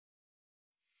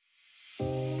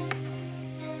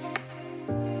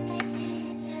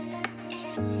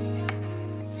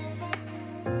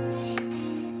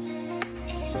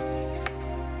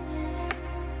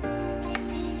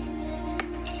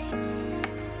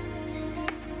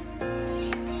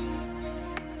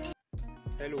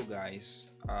Hello guys,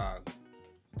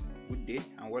 good day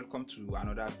and welcome to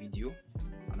another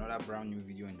brand new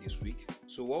video in this week.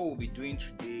 So what we'll be doing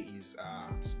today is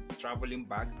traveling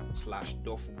bag slash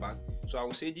duffel bag. So I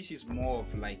would say this is more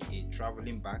of like a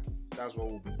traveling bag. That's what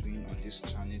we'll be doing on this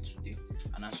channel today.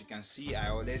 And as you can see,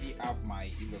 I already have my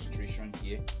illustration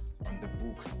here on the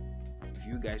book. If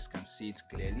you guys can see it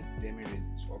clearly, let me raise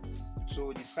it up.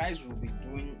 So the size we'll be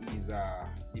doing is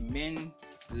the main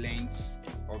length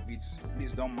of it.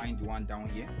 Please don't mind the one down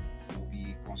here. We'll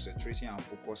be concentrating and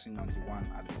focusing on the one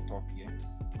at the top here.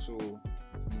 So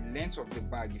the length of the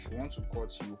bag, if you want to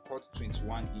cut, you cut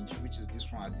 21 inch, which is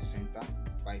this one at the center,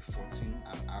 by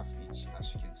 14.5 inch.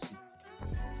 As you can see,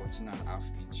 14.5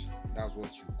 inch. That's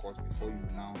what you cut before you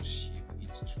now shape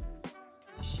it to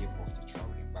the shape of the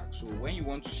traveling bag. So when you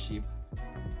want to shape,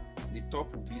 the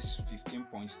top will be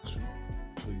 15.2.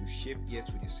 So you shape here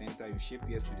to the center, you shape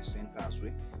here to the center as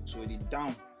well. So the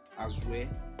down as well,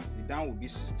 the down will be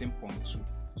 16.2.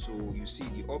 so you see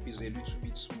the up is a little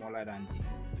bit smaller than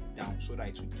the down, so that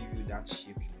it will give you that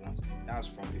shape you want. That's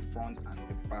from the front and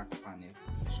the back panel.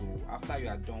 So after you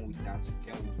are done with that,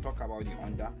 then we'll talk about the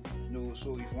under.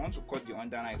 So if you want to cut the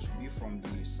under, now it will be from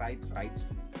the side right,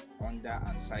 under,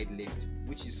 and side left,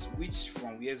 which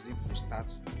from where zip will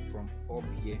start from up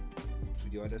here to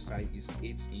the other side is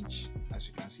 8 inch. As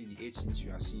you can see, the 8 inch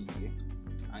you are seeing here,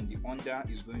 and the under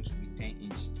is going to be 10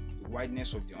 inch. The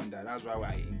wideness of the under, that's why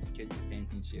I indicate the 10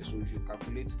 inch here. So if you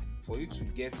calculate, for you to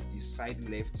get the side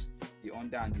left, the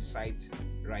under, and the side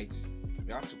right,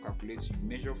 you have to calculate. You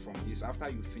measure from this. After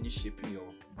you finish shaping your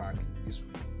bag this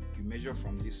way, you measure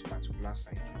from this particular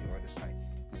side to the other side.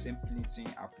 The same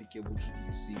thing applicable to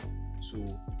the zip.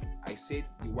 So I said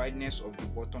the wideness of the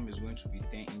bottom is going to be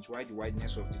 10 inch, while the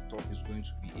wideness of the top is going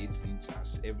to be 8 inch,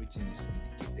 as everything is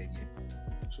indicated here.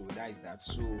 So that is that.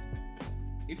 So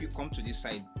if you come to this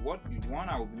side, the one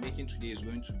I will be making today is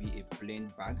going to be a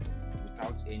plain bag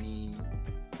without any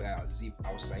zip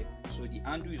outside. So the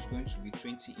handle is going to be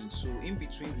 20 inch. So in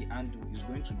between the handle is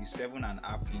going to be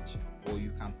 7.5 inch, or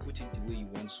you can put it the way you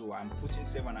want. So I'm putting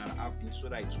 7.5 inch so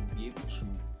that it will be able to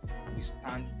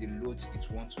withstand the load it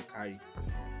wants to carry,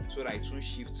 so that it won't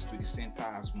shift to the center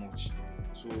as much.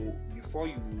 So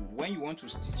when you want to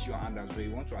stitch your hand as well,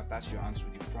 you want to attach your hands to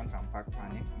the front and back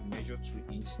panel, you measure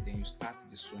 2 inch, then you start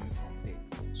the sewing from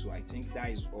there. So I think that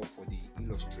is all for the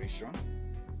illustration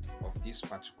of this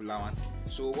particular one.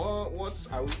 So what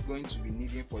are we going to be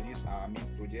needing for this our main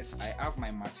project? I have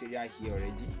my material here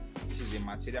already. This is a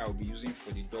material I'll be using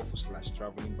for the duffel slash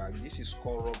traveling bag. This is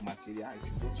called rug material if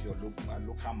you go to your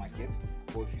local market,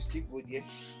 but if you still go there,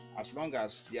 as long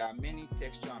as there are many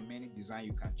texture and many design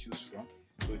you can choose from,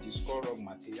 so it is called rug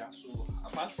material. So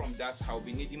apart from that, I'll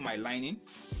be needing my lining.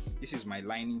 This is my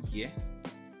lining here.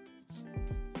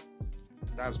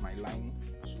 That's my lining.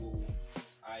 So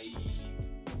I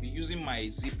will be using my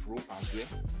zip rope as well.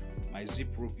 My zip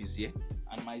rope is here,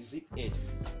 and my zip head.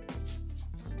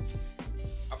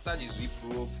 After the zip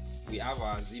rope, we have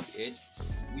our zip head,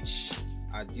 which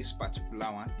are this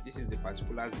particular one. This is the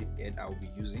particular zip head I will be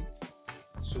using.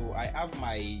 So I have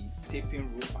my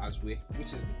taping rope as well,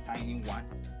 which is the tiny one.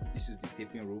 This is the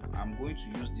taping rope. I'm going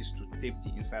to use this to tape the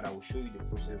inside. I will show you the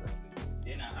process.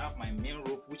 Then I have my main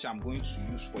rope, which I'm going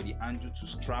to use for the handle to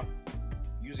strap.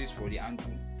 Use it for the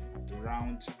handle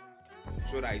round,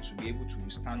 so that it will be able to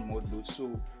withstand more load.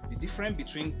 So the difference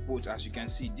between both, as you can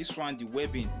see, this one, the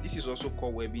webbing, this is also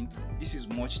called webbing. This is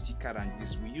much thicker than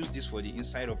this. We use this for the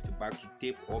inside of the bag to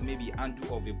tape, or maybe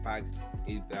handle of a bag,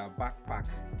 a backpack,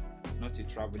 not a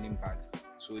traveling bag.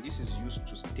 So this is used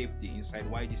to tape the inside,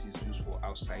 while this is used for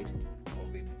outside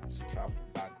of a strap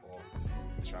bag or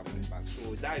a traveling bag.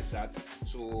 So that is that.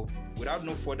 So without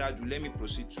no further ado, let me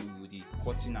proceed to the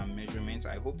cutting and measurements.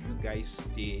 I hope you guys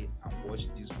stay and watch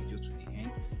this video to the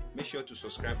end. Make sure to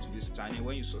subscribe to this channel.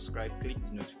 When you subscribe, click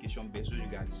the notification bell so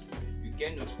you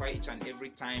get notified each and every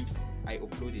time I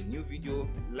upload a new video.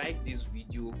 Like this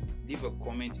video, leave a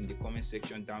comment in the comment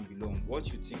section down below on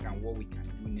what you think and what we can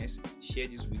do next. Share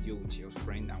this video with your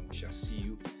friend, and we shall see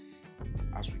you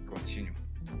as we continue.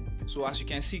 So as you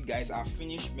can see guys, I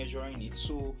finished measuring it.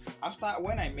 So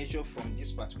when I measure from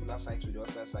this particular side to the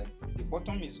other side, the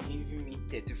bottom is giving me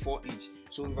 34 inch.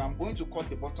 So if I'm going to cut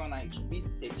the bottom now, it will be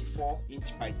 34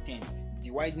 inch by 10.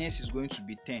 The wideness is going to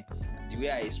be 10, the way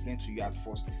I explained to you at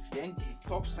first. Then the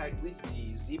top side, which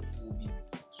the zip will be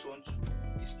sewn to,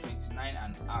 is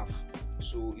 29.5.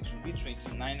 So it will be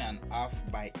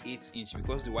 29.5 by 8 inch,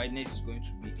 because the wideness is going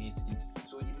to be 8 inch.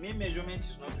 So the main measurement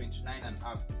is not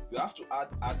 29.5. You have to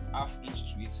add half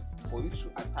inch to it for you to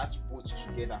attach both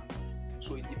together.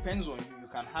 So it depends on you. You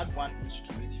can add 1 inch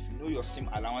to it if you know your seam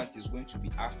allowance is going to be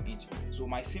half inch. So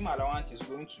my seam allowance is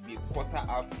going to be quarter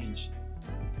half inch.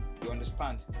 You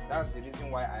understand? That's the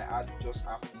reason why I add just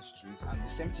half inch to it. And the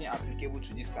same thing applicable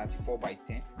to this 34 by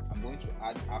 10. I'm going to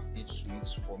add half inch to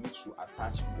it for me to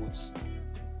attach both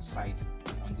sides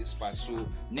on this part. So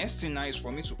next thing now is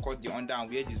for me to cut the under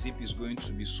and where the zip is going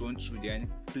to be sewn to,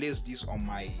 then place this on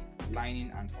my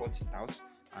lining and cut it out,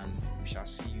 and we shall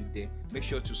see you there. Make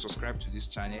sure to subscribe to this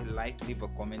channel, like, leave a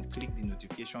comment, click the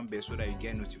notification bell so that you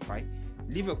get notified.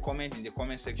 Leave a comment in the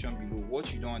comment section below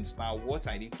what you don't understand, what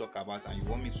I didn't talk about and you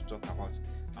want me to talk about,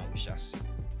 and we shall see.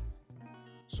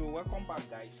 So welcome back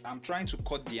guys. I'm trying to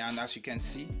cut the hand. As you can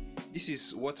see, this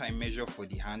is what I measure for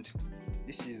the hand.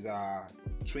 This is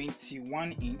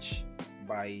 21 inch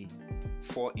by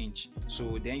 4 inch.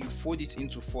 So then you fold it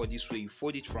into 4 this way. You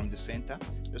fold it from the center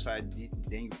just like I did,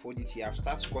 then you fold it here. I've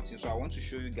started cutting, so I want to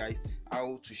show you guys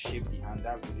how to shape the hand.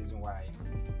 That's the reason why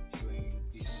I'm showing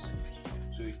you this.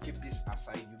 So you keep this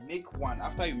aside, you make one.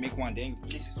 After you make one, then you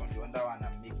place it on the other one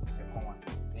and make the second one.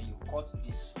 Then you cut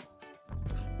this.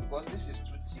 Because this is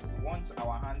too thick, we want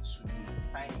our hand to be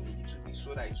tiny a little bit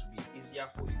so that it will be easier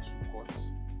for you to cut,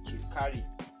 to carry,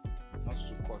 not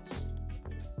to cut.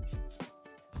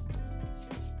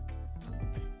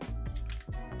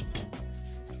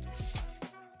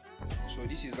 So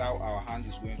this is how our hand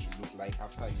is going to look like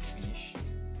after you finish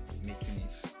making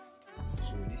it.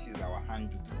 So this is our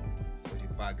handle for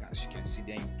the bag, as you can see.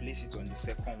 Then you place it on the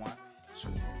second one to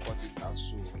cut it out.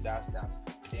 So that's that.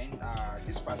 Then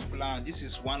this particular, this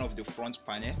is one of the front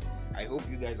panel. I hope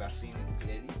you guys are seeing it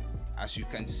clearly. As you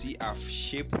can see, I've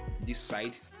shaped this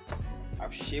side,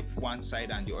 I've shaped one side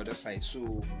and the other side.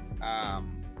 So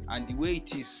and the way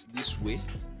it is this way,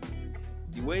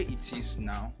 the way it is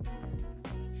now,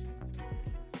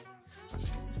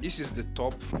 this is the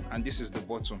top and this is the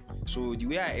bottom. So the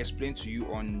way I explained to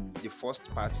you on the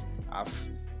first part, I've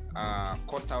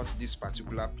cut out this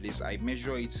particular place. I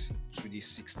measure it to the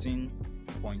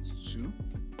 16.2.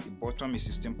 The bottom is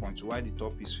 16.2 while the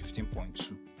top is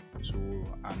 15.2. So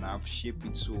and I've shaped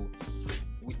it. So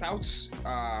without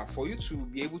for you to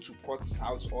be able to cut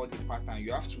out all the pattern,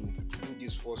 you have to do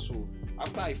this first. So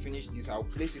after I finish this, I'll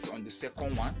place it on the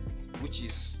second one, which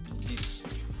is this.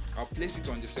 I'll place it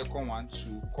on the second one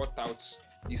to cut out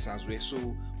this as well. So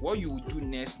what you will do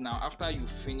next now, after you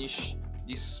finish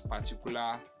this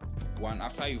particular one,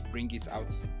 after you bring it out,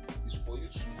 is for you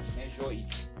to measure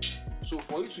it. So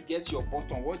for you to get your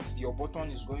button, what your button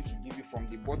is going to give you from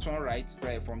the button right,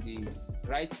 from the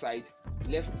right side,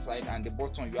 left side, and the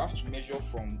button, you have to measure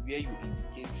from where you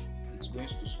indicate it's going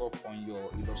to stop on your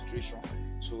illustration.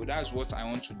 So that's what I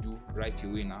want to do right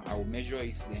away now. I will measure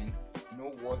it, then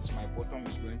know what my bottom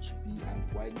is going to be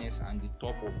and wideness and the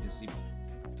top of the zip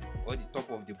or the top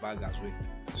of the bag as well.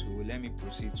 So let me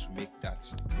proceed to make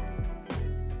that.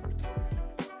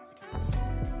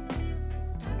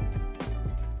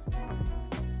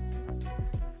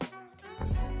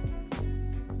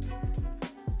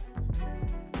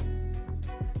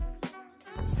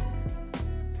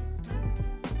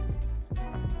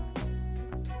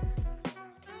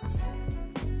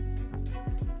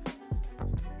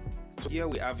 Here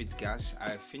we have it guys.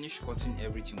 I finished cutting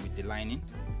everything with the lining.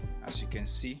 As you can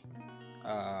see,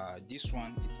 this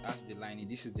one, it has the lining.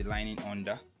 This is the lining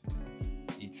under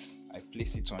it. I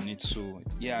placed it on it. So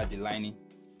here are the lining,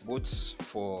 both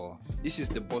for, this is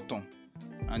the bottom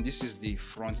and this is the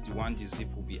front, the one the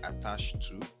zip will be attached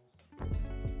to.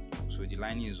 So the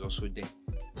lining is also there.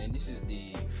 Then this is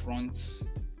the front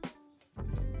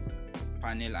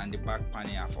panel and the back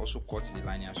panel. I've also cut the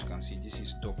lining. As you can see, this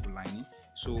is double lining.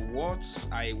 So what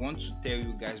I want to tell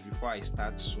you guys before I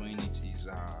start sewing it is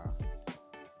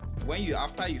when you,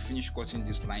 after you finish cutting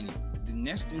this lining, the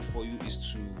next thing for you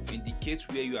is to indicate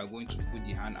where you are going to put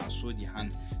the hand and sew the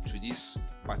hand to this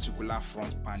particular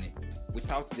front panel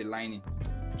without the lining.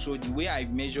 So the way I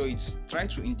measure it, try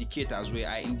to indicate as well.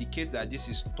 I indicate that this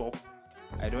is top.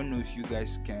 I don't know if you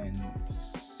guys can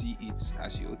see it.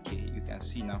 As you, okay, you can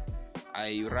see now.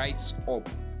 I write up.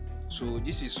 So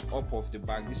this is up of the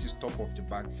bag, this is top of the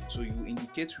bag. So you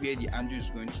indicate where the handle is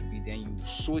going to be, then you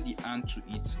sew the hand to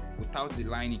it without the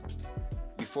lining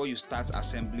before you start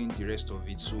assembling the rest of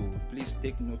it. So please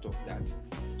take note of that.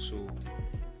 So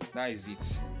that is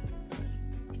it.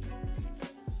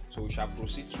 So we shall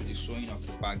proceed to the sewing of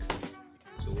the bag.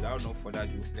 So without no further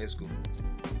ado, let's go.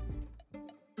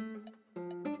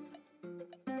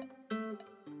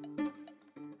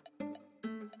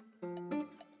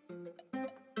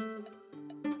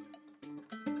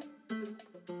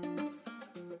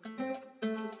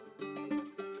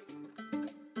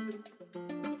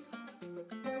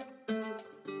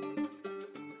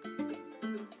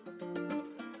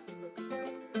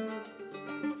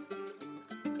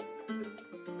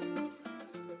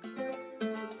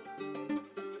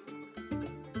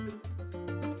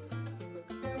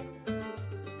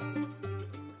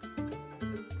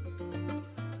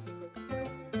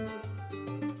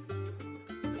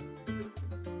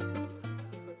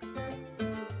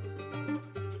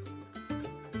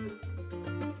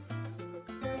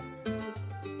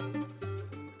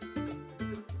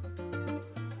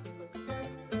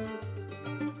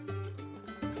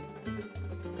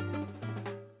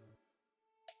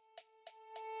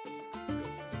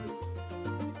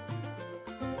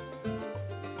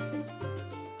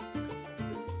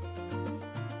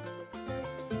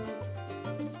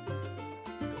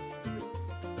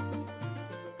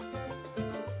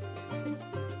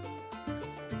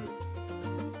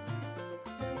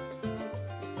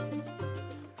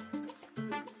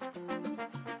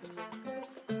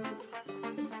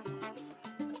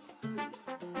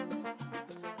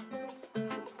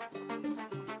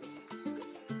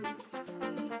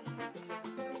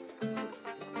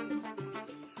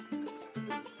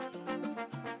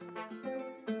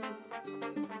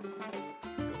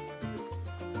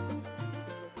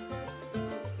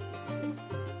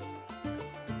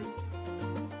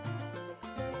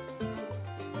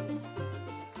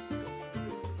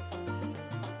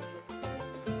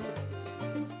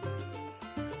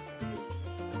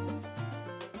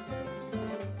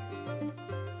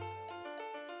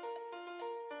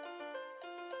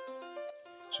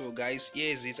 So guys,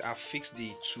 here is it. I've fixed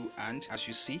the two hand. As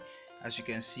you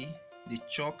can see, the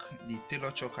chalk, the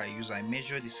tailor chalk I use, I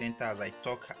measured the center as I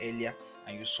talked earlier,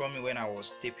 and you saw me when I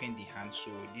was taping the hand.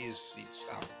 So this is it.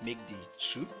 I've made the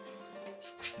two.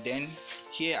 Then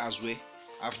here as well,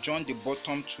 I've joined the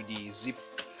bottom to the zip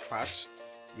part.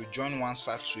 You join one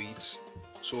side to it.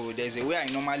 So there's a way I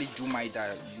normally do my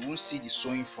that you won't see the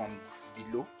sewing from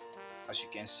below. As you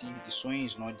can see, the sewing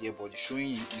is not there, but the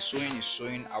sewing is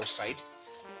sewing outside.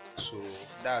 So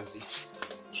that's it.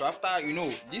 So after,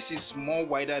 this is more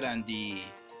wider than the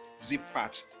zip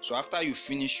part. So after you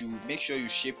finish, you make sure you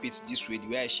shape it this way, the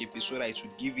way I shape it, so that it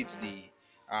will give it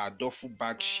the duffel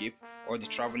bag shape or the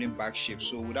traveling bag shape.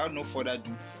 So without no further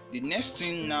ado, the next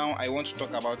thing now I want to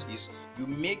talk about is you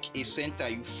make a center.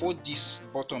 You fold this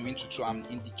bottom into two and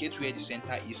indicate where the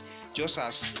center is, just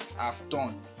as I've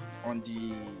done on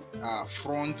the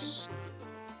front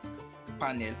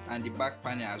panel and the back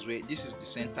panel as well. This is the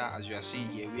center, as you are seeing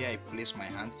here, where I place my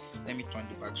hand. Let me turn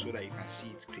the back so that you can see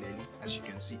it clearly. As you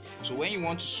can see, so when you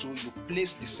want to sew, you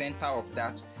place the center of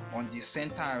that on the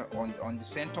center on the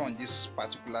center on this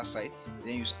particular side.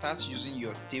 Then you start using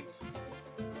your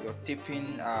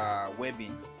taping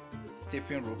webbing,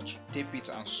 taping rope to tape it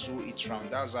and sew it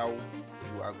round. That's how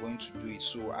you are going to do it.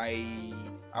 So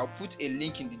I'll put a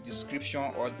link in the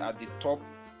description or at the top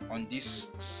on this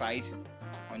side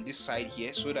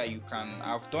here, so that you can,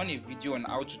 I've done a video on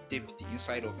how to tape the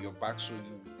inside of your bag, so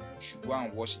you should go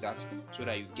and watch that so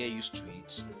that you get used to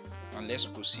it. And let's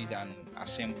proceed and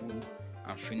assemble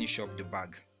and finish up the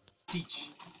bag.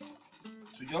 Stitch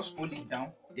to just hold it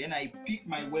down, then I pick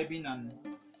my webbing and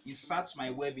insert my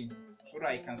webbing so that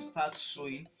I can start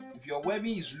sewing. If your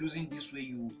webbing is losing this way,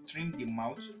 you trim the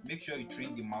mouth. Make sure you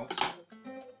trim the mouth,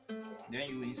 then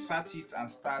you insert it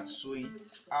and start sewing.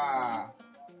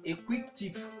 A quick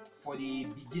tip for the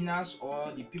beginners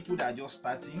or the people that are just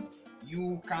starting: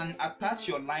 you can attach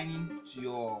your lining to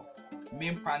your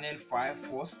main panel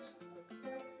first,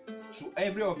 to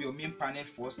every of your main panel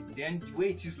first. Then the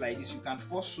way it is like this, you can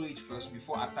first sew it first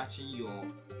before attaching your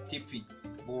taping.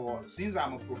 But since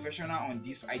I'm a professional on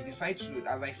this, I decide to,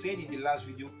 as I said in the last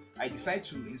video, I decide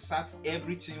to insert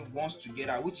everything once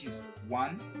together, which is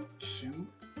 1, 2,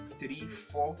 3,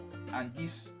 4, and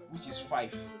this, which is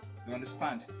 5. You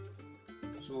understand?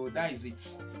 So that is it.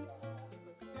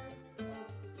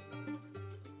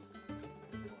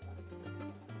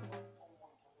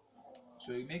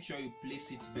 So you make sure you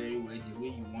place it very well the way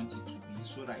you want it to be,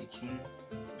 so that it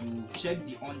will, you check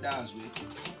the under as well.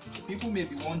 People may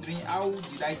be wondering, how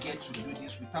did I get to do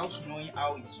this without knowing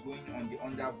how it's going on the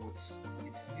under, but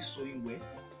it's still sewing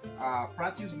well.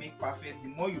 Practice make perfect. The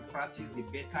more you practice, the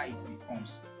better it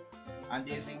becomes. And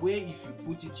there's a way, if you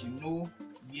put it, you know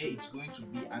where it's going to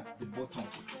be at the bottom.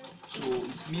 So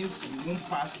it means you won't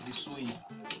pass the sewing.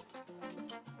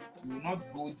 You will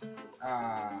not go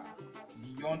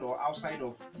beyond or outside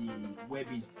of the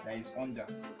webbing that is under.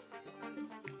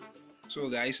 So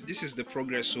guys, this is the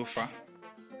progress so far.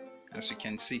 As you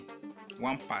can see,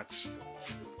 one part.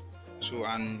 So,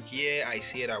 and here I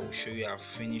said I will show you I've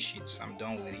finished it, I'm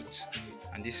done with it.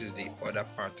 And this is the other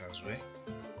part as well.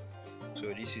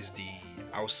 So this is the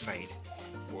outside,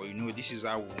 but this is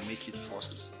how we'll make it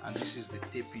first. And this is the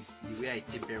taping, the way I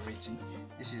tape everything.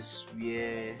 This is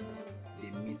where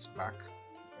they meet back.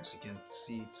 As you can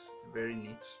see, it's very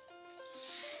neat.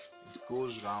 It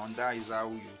goes round. That is how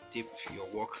you tape your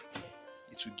work.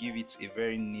 It will give it a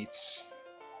very neat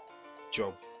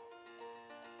job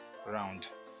round.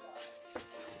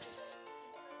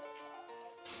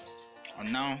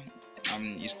 And now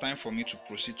it's time for me to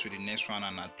proceed to the next one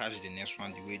and attach the next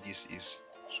one the way this is.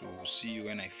 So we'll see you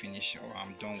when I finish or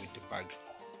I'm done with the bag.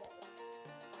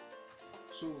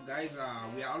 So guys,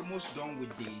 we are almost done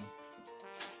with the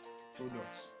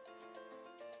products.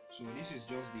 So this is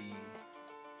just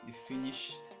the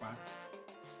finished part,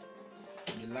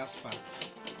 the last part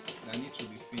that needs to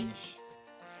be finished.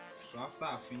 So after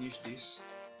I finish this,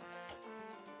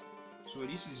 so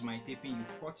this is my taping. You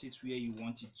cut it where you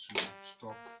want it to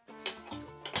stop.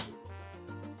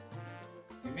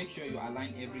 You make sure you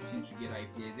align everything together.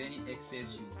 If there's any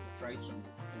excess, you try to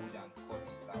fold and cut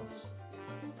it out,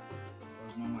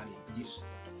 because normally this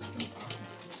don't happen.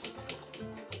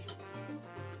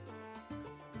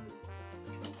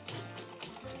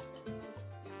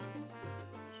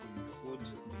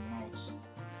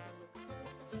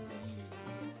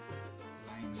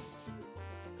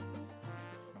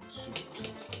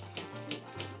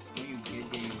 When you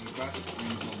get there, you reverse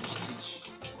and you stitch.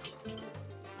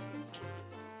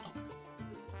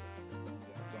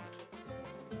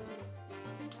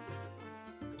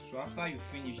 So after you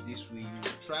finish this way,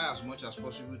 you try as much as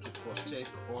possible to cross-check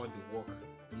all the work.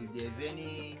 If there's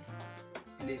any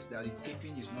place that the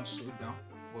taping is not sewed down,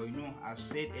 but you know, I've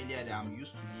said earlier that I'm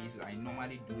used to this, I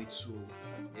normally do it, so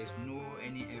there's no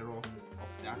any error of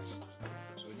that.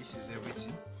 So this is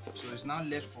everything. So it's now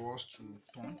left for us to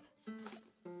turn,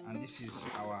 and this is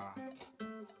our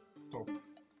top.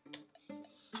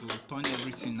 So turn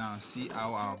everything now and see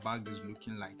how our bag is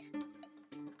looking like.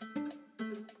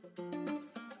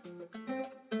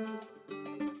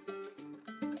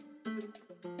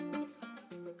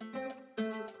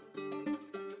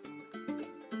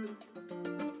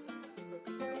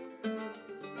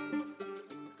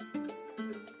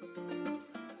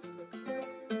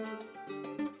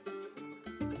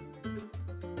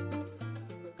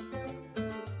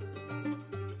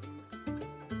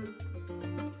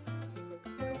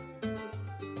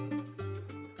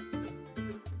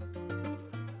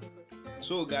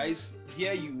 So guys,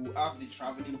 here you have the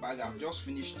traveling bag. I've just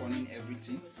finished turning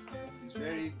everything. It's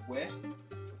very well,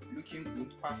 looking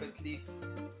good, perfectly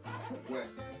well.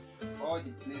 All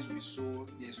the place we sew,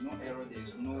 there's no error,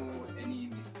 there's no any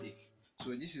mistake. So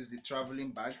this is the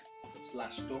traveling bag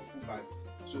slash duffel bag.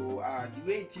 So the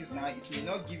way it is now, it may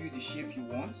not give you the shape you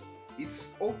want.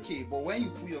 It's okay, but when you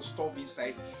put your stuff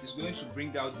inside, it's going to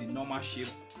bring out the normal shape,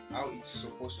 how it's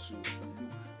supposed to look.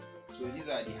 So these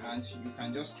are the hands. You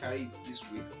can just carry it this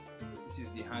way. This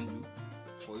is the handle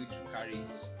for you to carry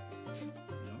it. You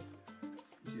know,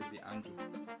 this is the handle.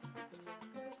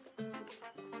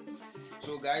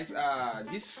 So guys,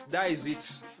 that is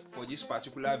it for this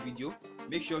particular video.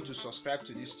 Make sure to subscribe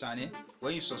to this channel.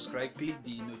 When you subscribe, click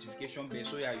the notification bell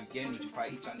so that you get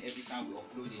notified each and every time we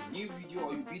upload a new video,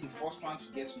 or you'll be the first one to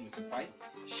get notified.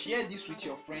 Share this with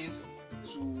your friends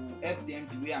to help them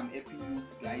the way I'm helping you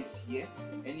guys here.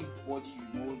 Anybody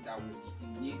you know that will be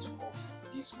in need of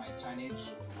this my channel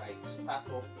to like start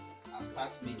up and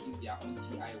start making their own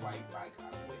DIY bag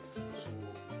as well. So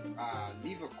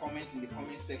leave a comment in the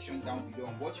comment section down below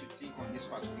on what you think on this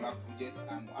particular project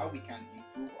and how we can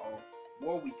improve or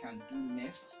what we can do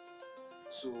next.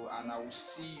 So, and I will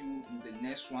see you in the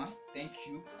next one. Thank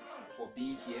you for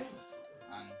being here,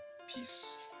 and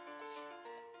peace.